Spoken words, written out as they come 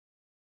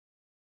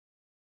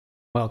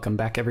Welcome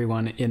back,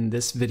 everyone. In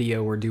this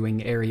video, we're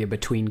doing area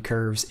between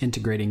curves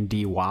integrating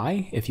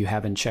dy. If you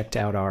haven't checked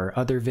out our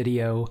other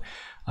video,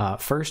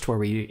 first where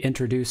we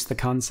introduce the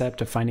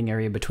concept of finding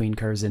area between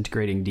curves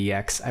integrating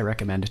dx, I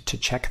recommend to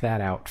check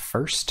that out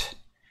first.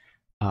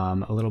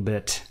 A little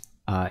bit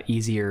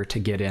easier to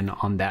get in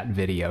on that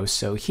video.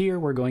 So here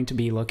we're going to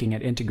be looking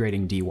at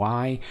integrating dy.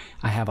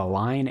 I have a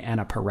line and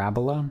a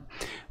parabola.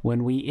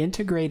 When we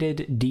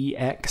integrated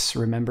dx,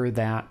 remember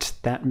that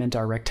meant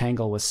our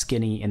rectangle was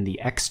skinny in the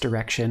x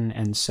direction,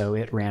 and so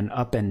it ran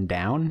up and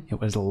down.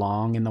 It was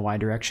long in the y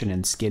direction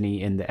and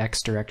skinny in the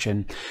x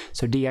direction.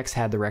 So dx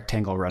had the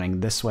rectangle running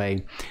this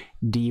way.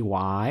 Dy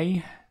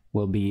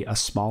will be a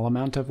small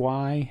amount of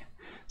y.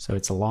 So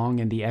it's long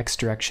in the x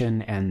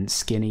direction and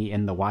skinny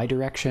in the y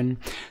direction.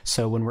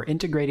 So when we're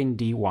integrating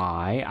dy,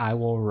 I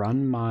will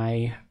run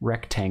my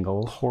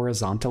rectangle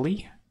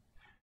horizontally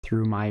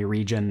through my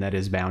region that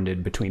is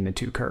bounded between the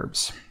two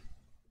curves.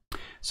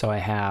 So I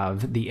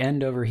have the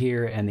end over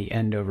here and the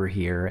end over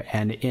here.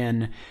 And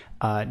in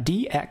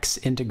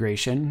dx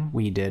integration,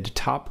 we did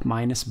top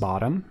minus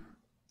bottom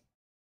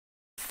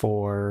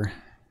for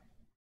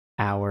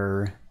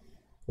our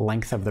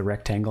length of the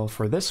rectangle.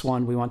 For this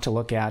one, we want to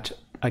look at,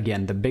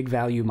 again, the big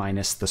value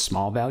minus the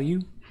small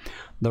value.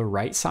 The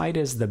right side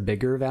is the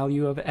bigger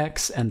value of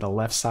x, and the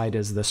left side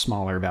is the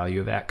smaller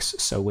value of x.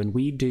 So when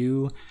we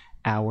do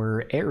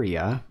our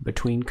area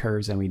between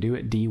curves and we do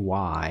it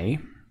dy,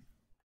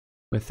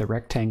 with the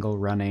rectangle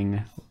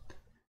running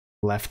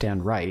left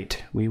and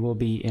right, we will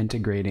be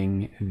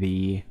integrating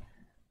the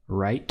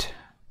right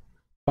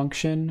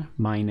function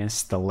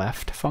minus the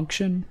left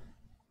function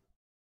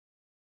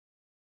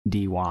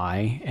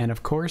dy. And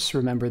of course,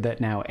 remember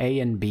that now a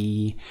and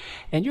b,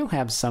 and you'll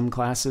have some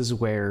classes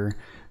where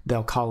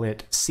they'll call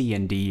it c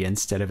and d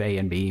instead of a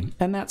and b,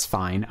 and that's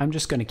fine. I'm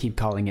just going to keep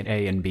calling it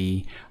a and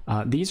b.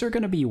 These are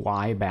going to be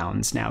y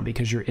bounds now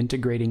because you're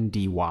integrating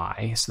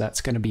dy, so that's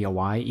going to be a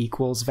y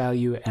equals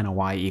value and a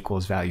y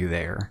equals value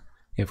there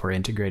if we're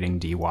integrating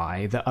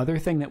dy. The other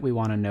thing that we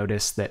want to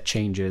notice that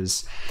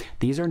changes,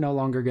 these are no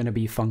longer going to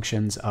be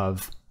functions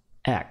of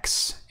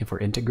x. If we're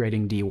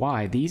integrating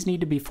dy, these need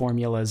to be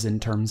formulas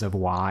in terms of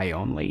y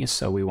only.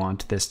 So we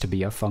want this to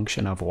be a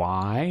function of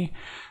y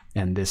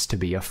and this to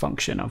be a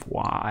function of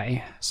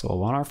y. So we'll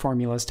want our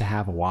formulas to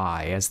have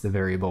y as the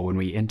variable when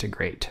we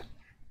integrate.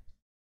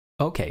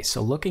 Okay,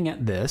 so looking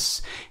at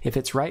this, if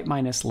it's right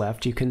minus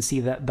left, you can see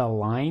that the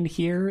line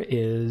here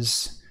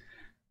is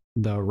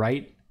the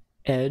right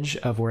edge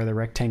of where the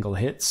rectangle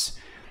hits.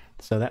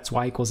 So that's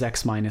y equals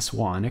x minus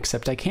 1,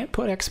 except I can't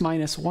put x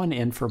minus 1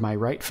 in for my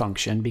right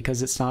function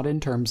because it's not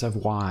in terms of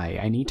y.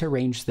 I need to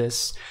range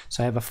this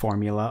so I have a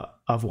formula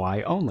of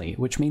y only,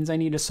 which means I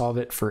need to solve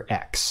it for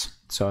x.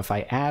 So if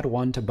I add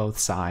 1 to both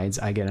sides,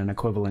 I get an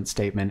equivalent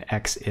statement,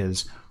 x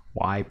is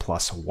y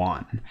plus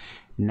 1.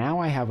 Now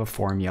I have a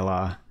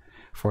formula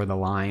for the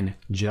line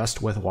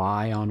just with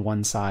y on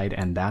one side,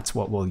 and that's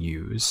what we'll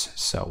use.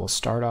 So we'll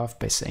start off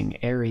by saying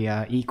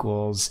area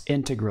equals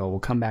integral. We'll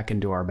come back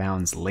and do our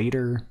bounds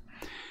later.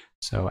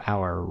 So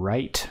our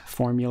right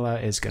formula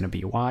is going to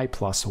be y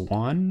plus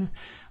 1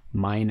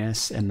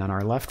 minus, and then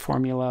our left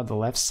formula, the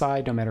left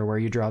side, no matter where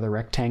you draw the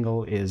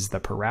rectangle, is the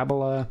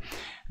parabola.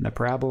 And the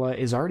parabola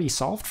is already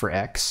solved for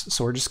x,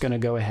 so we're just going to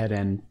go ahead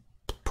and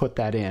put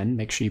that in.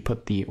 Make sure you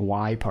put the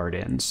y part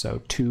in.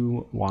 So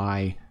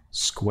 2y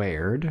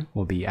squared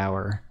will be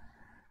our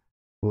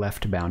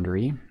left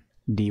boundary,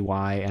 dy,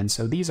 and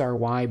so these are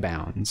y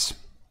bounds.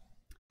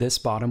 This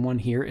bottom one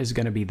here is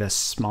going to be the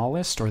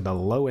smallest or the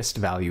lowest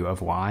value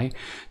of y.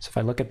 So if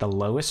I look at the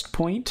lowest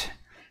point,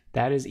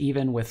 that is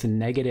even with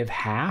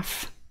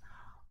 -½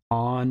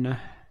 on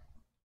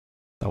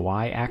the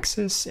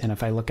y-axis. And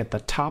if I look at the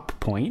top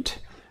point,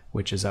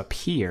 which is up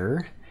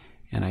here,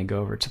 and I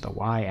go over to the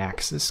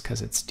y-axis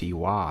because it's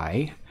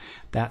dy,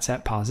 that's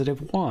at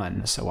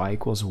 +1, so y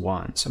equals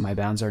 1. So my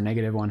bounds are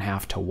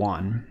 -½ to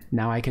 1.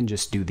 Now I can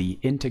just do the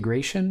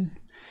integration.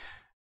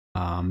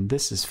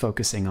 This is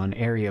focusing on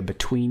area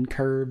between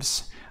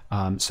curves.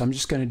 So I'm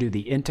just going to do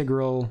the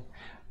integral,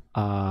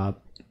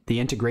 the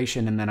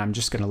integration, and then I'm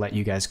just going to let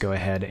you guys go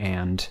ahead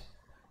and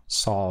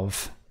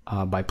solve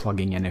by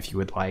plugging in if you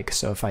would like.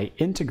 So if I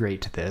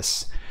integrate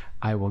this,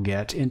 I will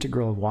get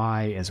integral of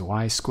y is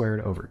y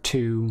squared over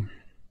 2.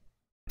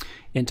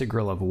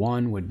 Integral of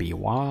 1 would be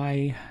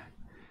y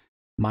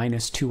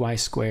minus 2y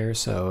squared,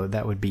 so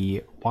that would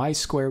be y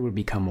squared would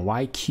become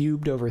y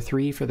cubed over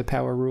 3 for the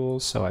power rule,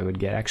 so I would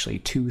get actually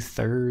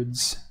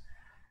 2/3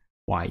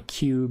 y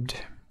cubed.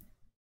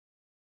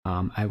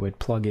 I would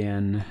plug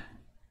in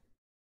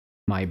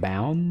my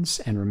bounds,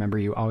 and remember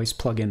you always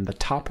plug in the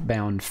top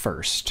bound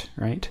first,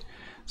 right?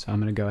 So I'm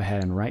going to go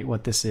ahead and write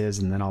what this is,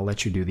 and then I'll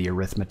let you do the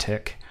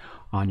arithmetic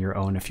on your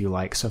own if you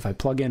like. So if I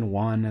plug in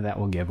 1, that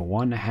will give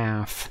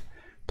 1/2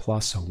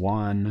 plus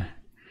 1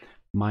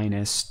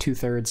 minus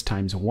 2/3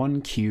 times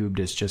 1 cubed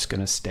is just going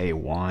to stay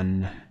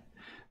 1.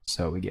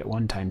 So we get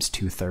 1 times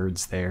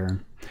 2/3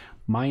 there.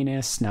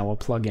 Minus, now we'll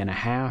plug in a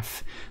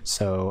half.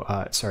 So,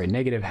 sorry,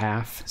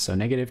 -½ So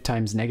negative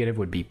times negative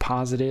would be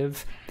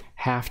positive.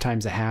 half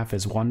times a half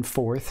is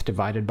 1/4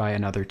 divided by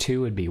another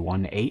 2 would be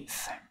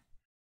 1/8.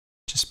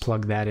 Just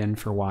plug that in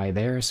for y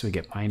there, so we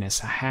get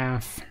minus a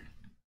half.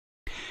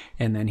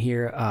 And then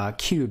here,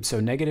 cube, so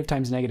negative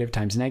times negative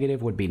times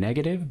negative would be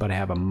negative, but I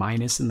have a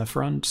minus in the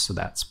front, so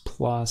that's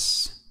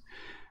plus.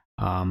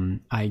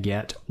 I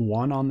get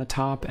 1 on the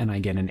top, and I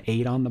get an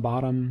 8 on the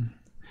bottom.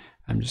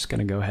 I'm just going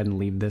to go ahead and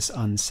leave this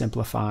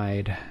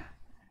unsimplified.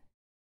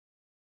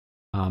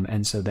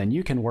 And so then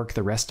you can work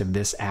the rest of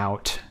this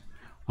out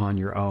on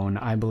your own.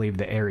 I believe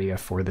the area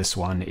for this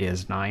one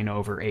is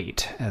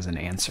 9/8 as an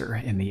answer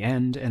in the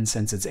end. And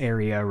since it's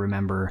area,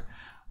 remember,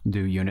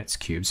 do units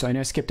cubed. So I know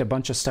I skipped a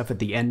bunch of stuff at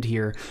the end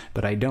here,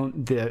 but I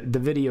don't, the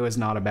video is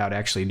not about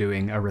actually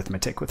doing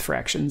arithmetic with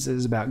fractions. It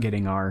is about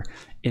getting our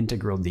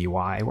integral dy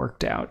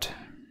worked out.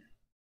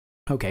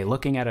 Okay,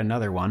 looking at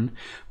another one,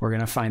 we're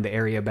going to find the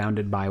area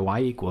bounded by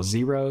y equals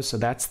 0. So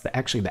that's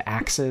actually the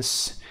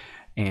axis,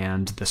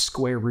 and the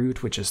square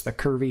root, which is the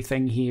curvy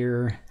thing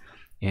here,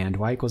 and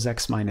y equals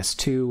x minus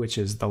 2, which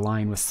is the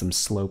line with some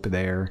slope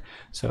there.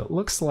 So it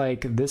looks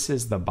like this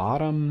is the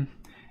bottom,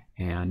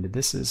 and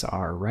this is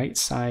our right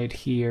side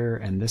here,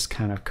 and this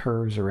kind of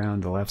curves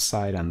around the left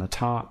side on the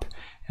top.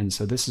 And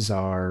so this is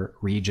our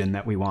region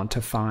that we want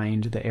to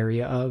find the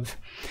area of.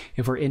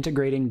 If we're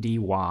integrating dy,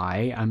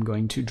 I'm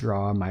going to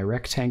draw my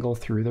rectangle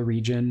through the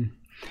region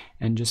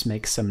and just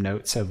make some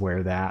notes of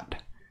where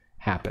that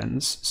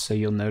happens. So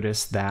you'll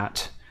notice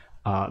that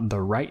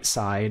the right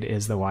side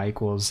is the y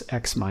equals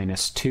x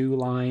minus 2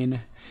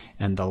 line,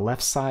 and the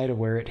left side of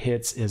where it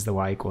hits is the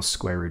y equals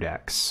square root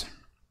x.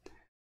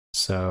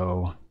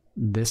 So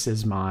this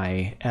is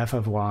my f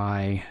of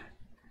y,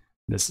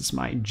 this is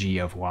my g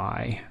of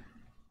y.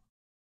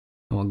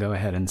 We'll go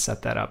ahead and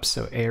set that up.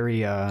 So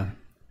area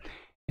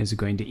is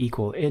going to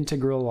equal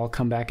integral. I'll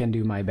come back and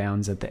do my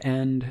bounds at the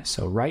end.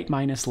 So right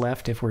minus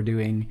left if we're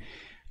doing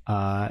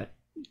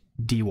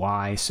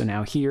dy. So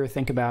now here,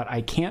 think about,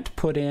 I can't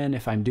put in,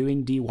 if I'm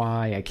doing dy,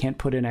 I can't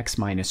put in x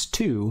minus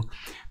 2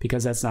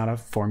 because that's not a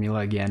formula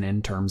again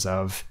in terms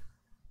of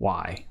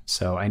y.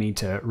 So I need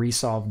to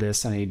resolve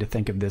this. I need to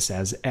think of this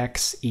as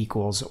x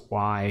equals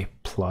y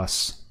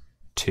plus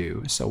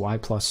 2. So y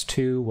plus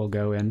 2 will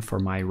go in for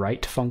my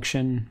right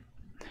function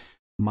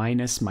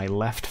minus my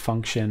left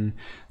function.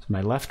 So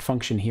my left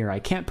function here, I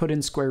can't put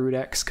in square root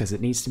x because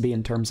it needs to be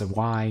in terms of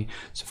y.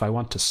 So if I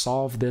want to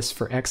solve this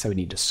for x, I would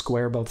need to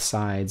square both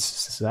sides.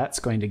 So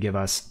that's going to give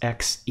us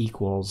x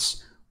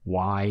equals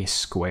y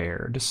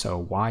squared. So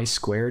y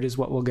squared is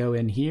what will go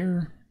in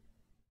here.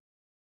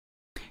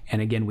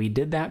 And again, we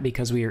did that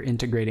because we are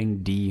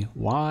integrating dy.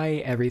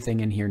 Everything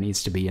in here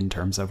needs to be in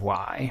terms of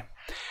y.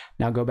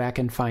 Now go back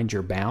and find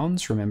your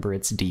bounds. Remember,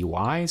 it's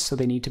dy, so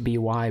they need to be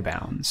y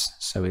bounds.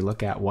 So we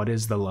look at what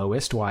is the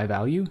lowest y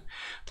value.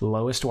 The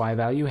lowest y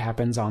value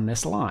happens on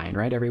this line,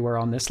 right? Everywhere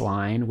on this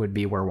line would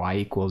be where y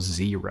equals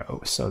 0.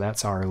 So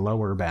that's our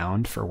lower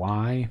bound for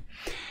y.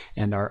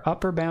 And our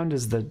upper bound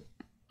is the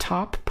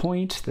top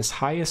point, this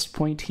highest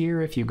point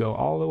here. If you go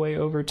all the way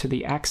over to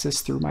the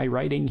axis through my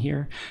writing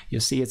here,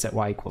 you'll see it's at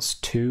y equals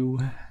 2.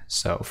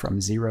 So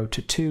from 0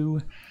 to 2,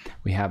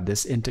 we have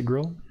this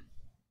integral.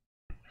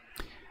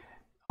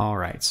 All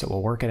right, so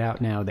we'll work it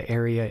out now. The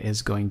area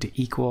is going to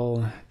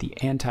equal the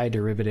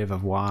antiderivative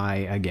of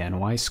y, again,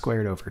 y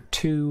squared over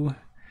 2.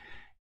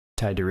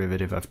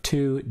 Antiderivative of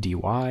 2, dy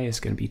is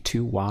going to be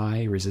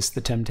 2y. Resist the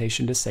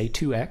temptation to say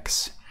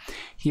 2x.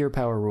 Here,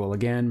 power rule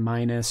again,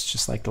 minus,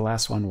 just like the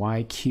last one,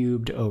 y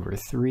cubed over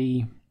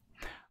 3.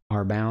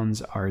 Our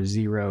bounds are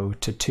 0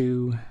 to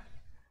 2.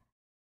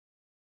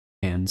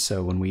 And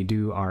so when we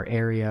do our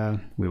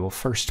area, we will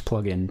first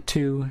plug in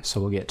 2.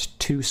 So we'll get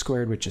 2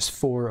 squared, which is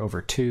 4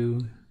 over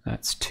 2.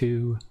 That's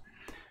 2.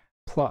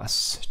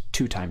 Plus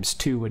 2 times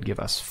 2 would give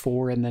us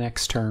 4 in the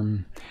next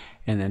term.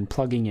 And then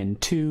plugging in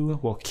 2,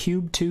 we'll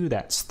cube 2.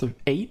 That's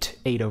 8.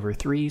 8 over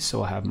 3. So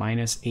we'll have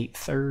minus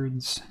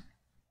 8/3.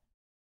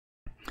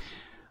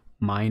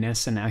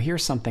 Minus, and now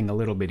here's something a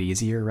little bit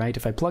easier, right?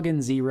 If I plug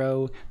in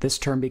 0, this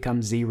term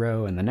becomes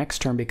 0, and the next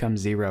term becomes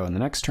 0, and the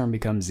next term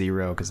becomes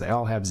 0, because they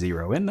all have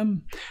 0 in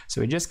them.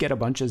 So we just get a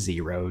bunch of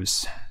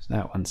zeros. So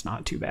that one's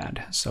not too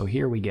bad. So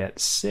here we get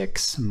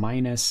 6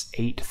 minus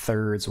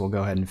 8/3. We'll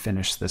go ahead and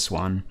finish this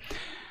one.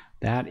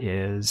 That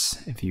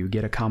is, if you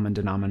get a common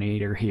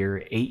denominator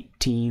here,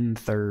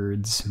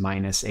 18/3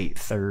 minus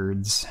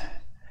 8/3.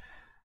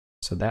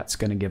 So that's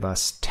going to give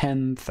us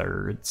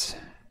 10/3.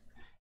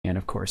 And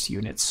of course,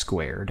 units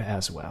squared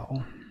as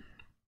well.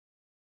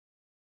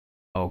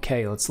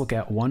 Okay, let's look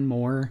at one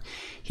more.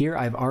 Here,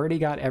 I've already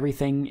got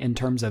everything in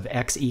terms of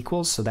x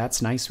equals, so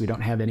that's nice. We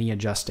don't have any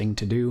adjusting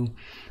to do.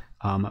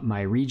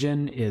 My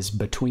region is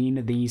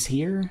between these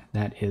here.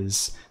 That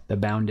is the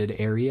bounded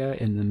area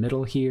in the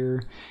middle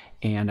here.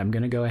 And I'm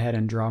going to go ahead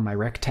and draw my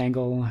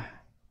rectangle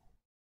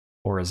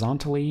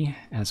horizontally,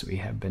 as we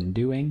have been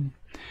doing.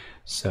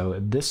 So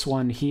this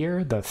one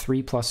here, the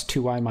 3 plus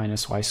 2y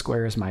minus y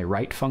squared is my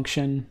right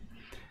function.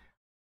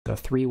 The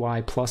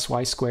 3y plus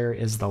y squared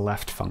is the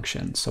left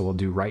function. So we'll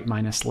do right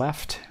minus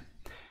left.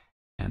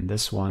 And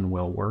this one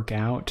will work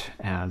out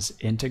as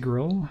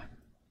integral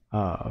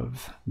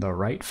of the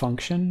right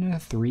function,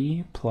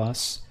 3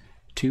 plus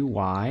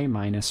 2y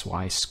minus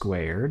y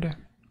squared,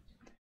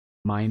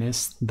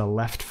 minus the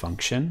left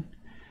function,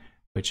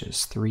 which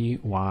is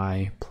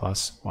 3y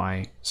plus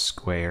y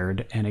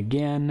squared. And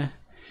again,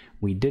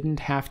 we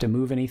didn't have to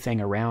move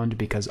anything around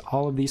because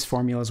all of these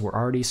formulas were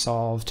already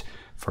solved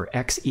for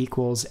x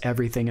equals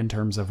everything in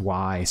terms of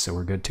y, so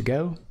we're good to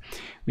go.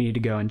 We need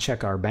to go and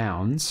check our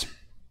bounds.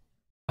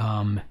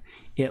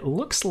 It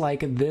looks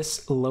like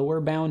this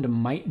lower bound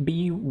might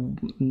be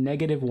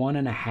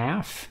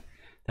 -1.5.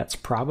 That's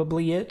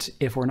probably it.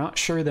 If we're not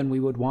sure, then we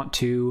would want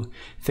to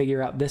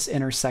figure out this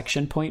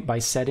intersection point by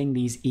setting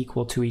these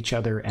equal to each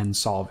other and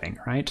solving,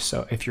 right?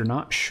 So if you're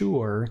not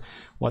sure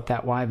what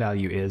that y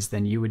value is,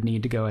 then you would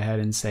need to go ahead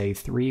and say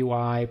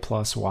 3y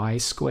plus y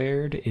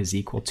squared is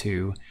equal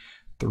to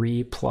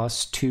 3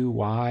 plus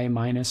 2y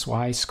minus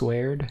y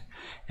squared,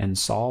 and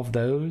solve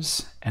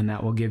those, and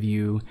that will give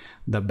you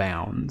the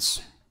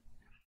bounds.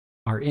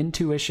 Our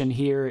intuition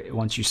here,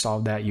 once you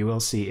solve that, you will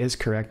see is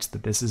correct,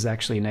 that this is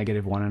actually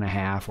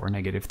 -1.5 or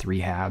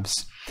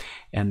 -3/2.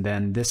 And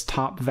then this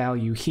top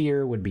value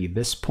here would be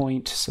this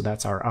point, so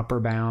that's our upper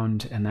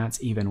bound, and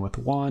that's even with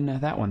 1.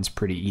 That one's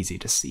pretty easy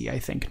to see, I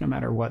think, no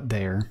matter what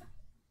there.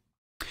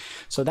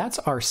 So that's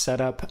our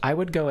setup. I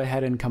would go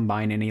ahead and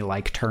combine any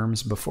like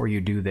terms before you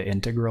do the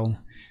integral.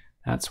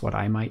 That's what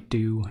I might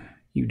do.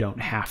 You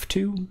don't have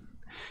to.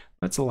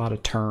 That's a lot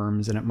of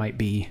terms, and it might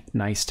be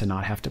nice to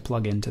not have to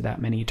plug into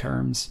that many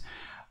terms.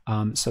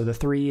 So the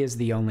 3 is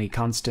the only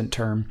constant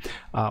term.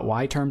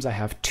 Y terms, I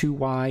have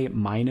 2y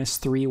minus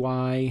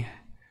 3y.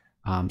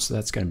 So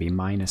that's going to be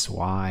minus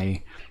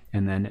y.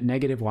 And then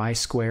 -y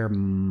squared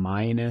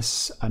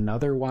minus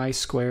another y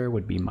squared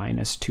would be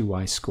minus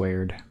 2y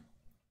squared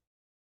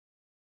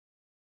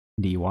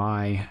dy.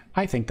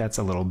 I think that's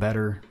a little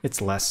better. It's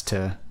less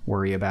to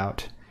worry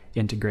about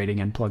integrating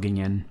and plugging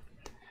in.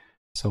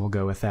 So we'll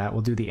go with that.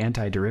 We'll do the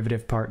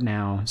antiderivative part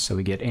now. So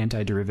we get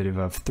antiderivative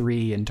of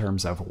 3 in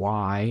terms of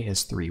y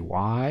is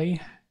 3y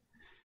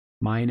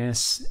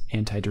minus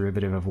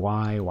antiderivative of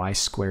y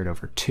squared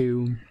over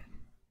 2.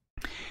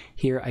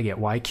 Here I get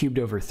y cubed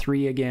over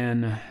 3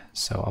 again,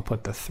 so I'll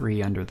put the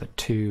 3 under the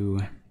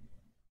 2.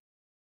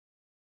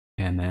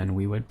 And then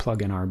we would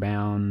plug in our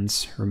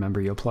bounds. Remember,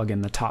 you'll plug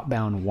in the top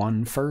bound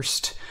 1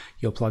 first.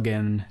 You'll plug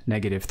in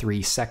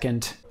 -3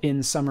 second.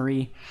 In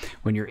summary,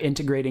 when you're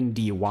integrating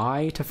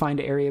dy to find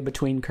area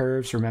between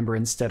curves, remember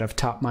instead of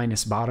top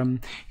minus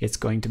bottom, it's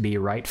going to be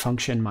right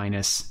function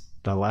minus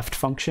the left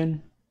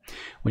function.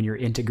 When you're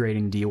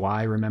integrating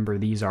dy, remember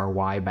these are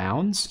y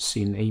bounds, so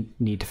you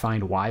need to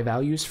find y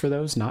values for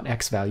those, not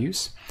x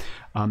values.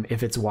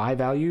 If it's y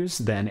values,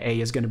 then a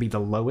is going to be the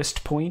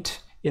lowest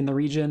point in the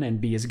region,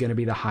 and b is going to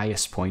be the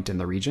highest point in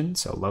the region,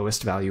 so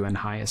lowest value and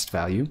highest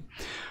value.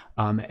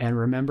 And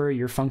remember,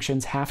 your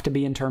functions have to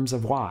be in terms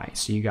of y,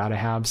 so you got to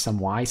have some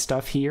y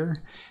stuff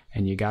here,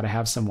 and you got to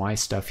have some y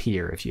stuff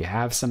here. If you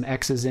have some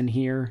x's in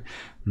here,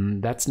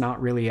 that's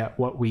not really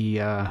what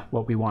we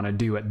want to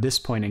do at this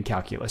point in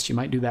calculus. You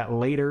might do that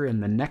later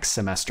in the next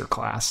semester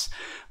class,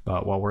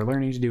 but while we're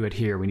learning to do it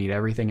here, we need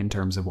everything in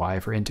terms of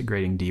y for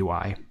integrating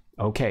dy.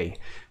 Okay,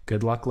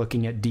 good luck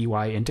looking at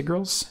dy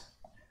integrals.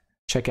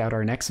 Check out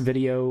our next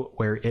video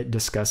where it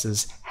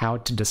discusses how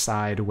to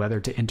decide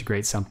whether to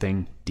integrate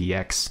something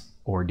dx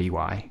or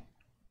dy.